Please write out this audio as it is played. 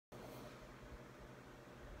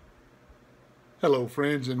Hello,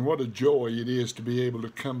 friends, and what a joy it is to be able to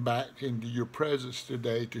come back into your presence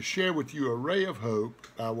today to share with you a ray of hope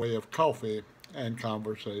by way of coffee and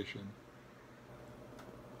conversation.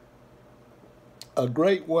 A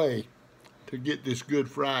great way to get this Good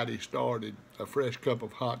Friday started, a fresh cup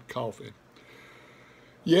of hot coffee.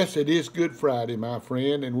 Yes, it is Good Friday, my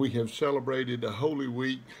friend, and we have celebrated a Holy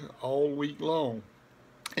Week all week long.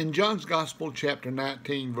 In John's Gospel, chapter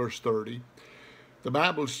 19, verse 30, the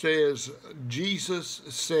Bible says, Jesus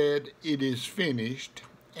said, "It is finished,"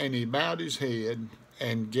 and he bowed his head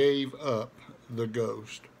and gave up the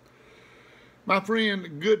ghost. My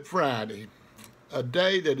friend, Good Friday, a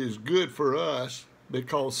day that is good for us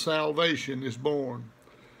because salvation is born.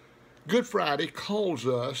 Good Friday calls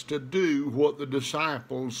us to do what the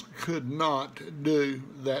disciples could not do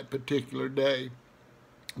that particular day.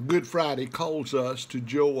 Good Friday calls us to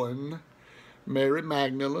join Mary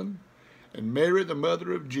Magdalene and Mary, the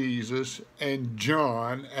mother of Jesus, and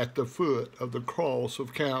John at the foot of the cross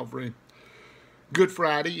of Calvary. Good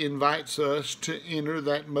Friday invites us to enter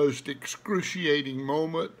that most excruciating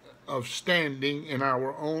moment of standing in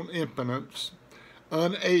our own impotence,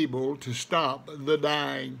 unable to stop the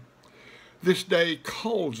dying. This day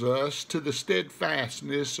calls us to the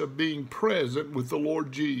steadfastness of being present with the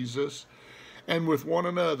Lord Jesus and with one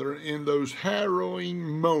another in those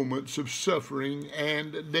harrowing moments of suffering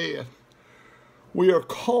and death. We are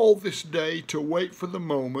called this day to wait for the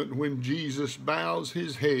moment when Jesus bows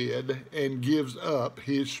his head and gives up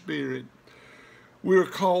his spirit. We are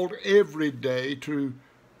called every day to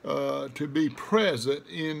be present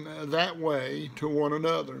in that way to one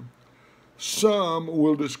another. Some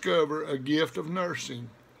will discover a gift of nursing.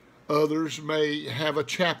 Others may have a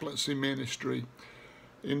chaplaincy ministry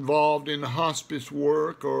involved in hospice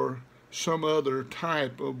work or some other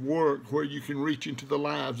type of work where you can reach into the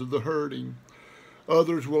lives of the hurting.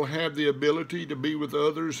 Others will have the ability to be with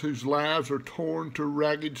others whose lives are torn to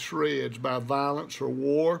ragged shreds by violence or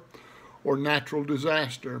war or natural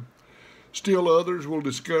disaster. Still others will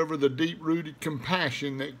discover the deep-rooted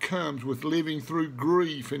compassion that comes with living through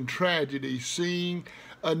grief and tragedy, seeing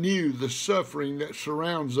anew the suffering that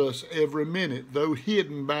surrounds us every minute, though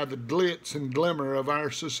hidden by the glitz and glimmer of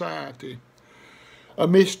our society. A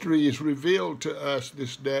mystery is revealed to us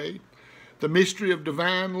this day. The mystery of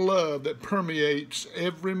divine love that permeates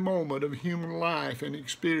every moment of human life and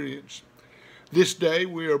experience. This day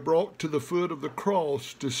we are brought to the foot of the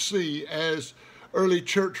cross to see, as early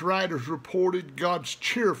church writers reported, God's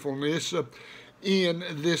cheerfulness in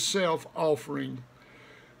this self-offering.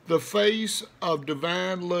 The face of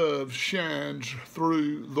divine love shines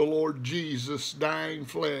through the Lord Jesus' dying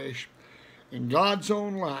flesh, and God's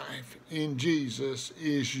own life in Jesus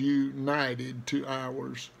is united to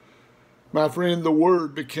ours. My friend, the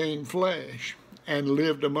Word became flesh and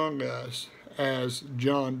lived among us, as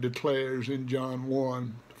John declares in John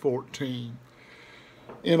 1:14,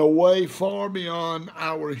 in a way far beyond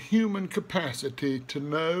our human capacity to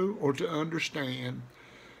know or to understand.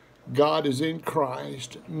 God is in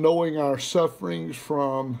Christ, knowing our sufferings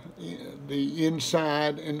from the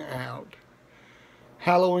inside and out,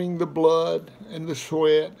 hallowing the blood and the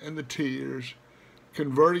sweat and the tears,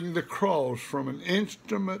 converting the cross from an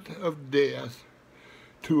instrument of death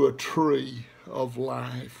to a tree of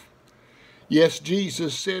life. Yes,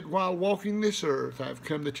 Jesus said, while walking this earth, I've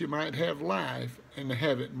come that you might have life and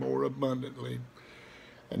have it more abundantly.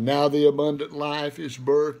 And now the abundant life is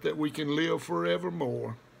birth that we can live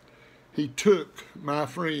forevermore. He took, my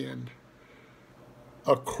friend,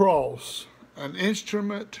 a cross, an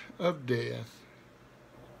instrument of death,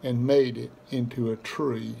 and made it into a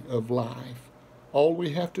tree of life. All we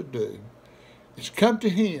have to do is come to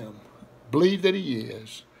him, believe that he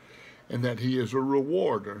is, and that he is a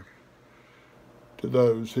rewarder to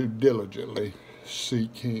those who diligently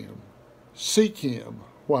seek him. Seek him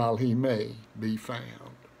while he may be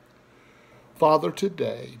found. Father,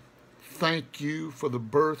 today, thank you for the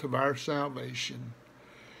birth of our salvation.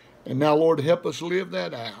 And now, Lord, help us live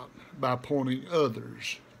that out by pointing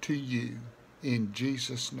others to you. In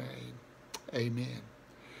Jesus' name, amen.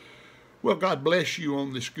 Well, God bless you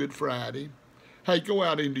on this Good Friday. Hey, go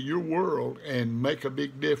out into your world and make a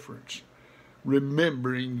big difference,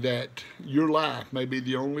 remembering that your life may be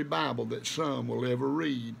the only Bible that some will ever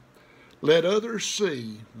read. Let others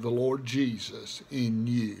see the Lord Jesus in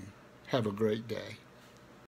you. Have a great day.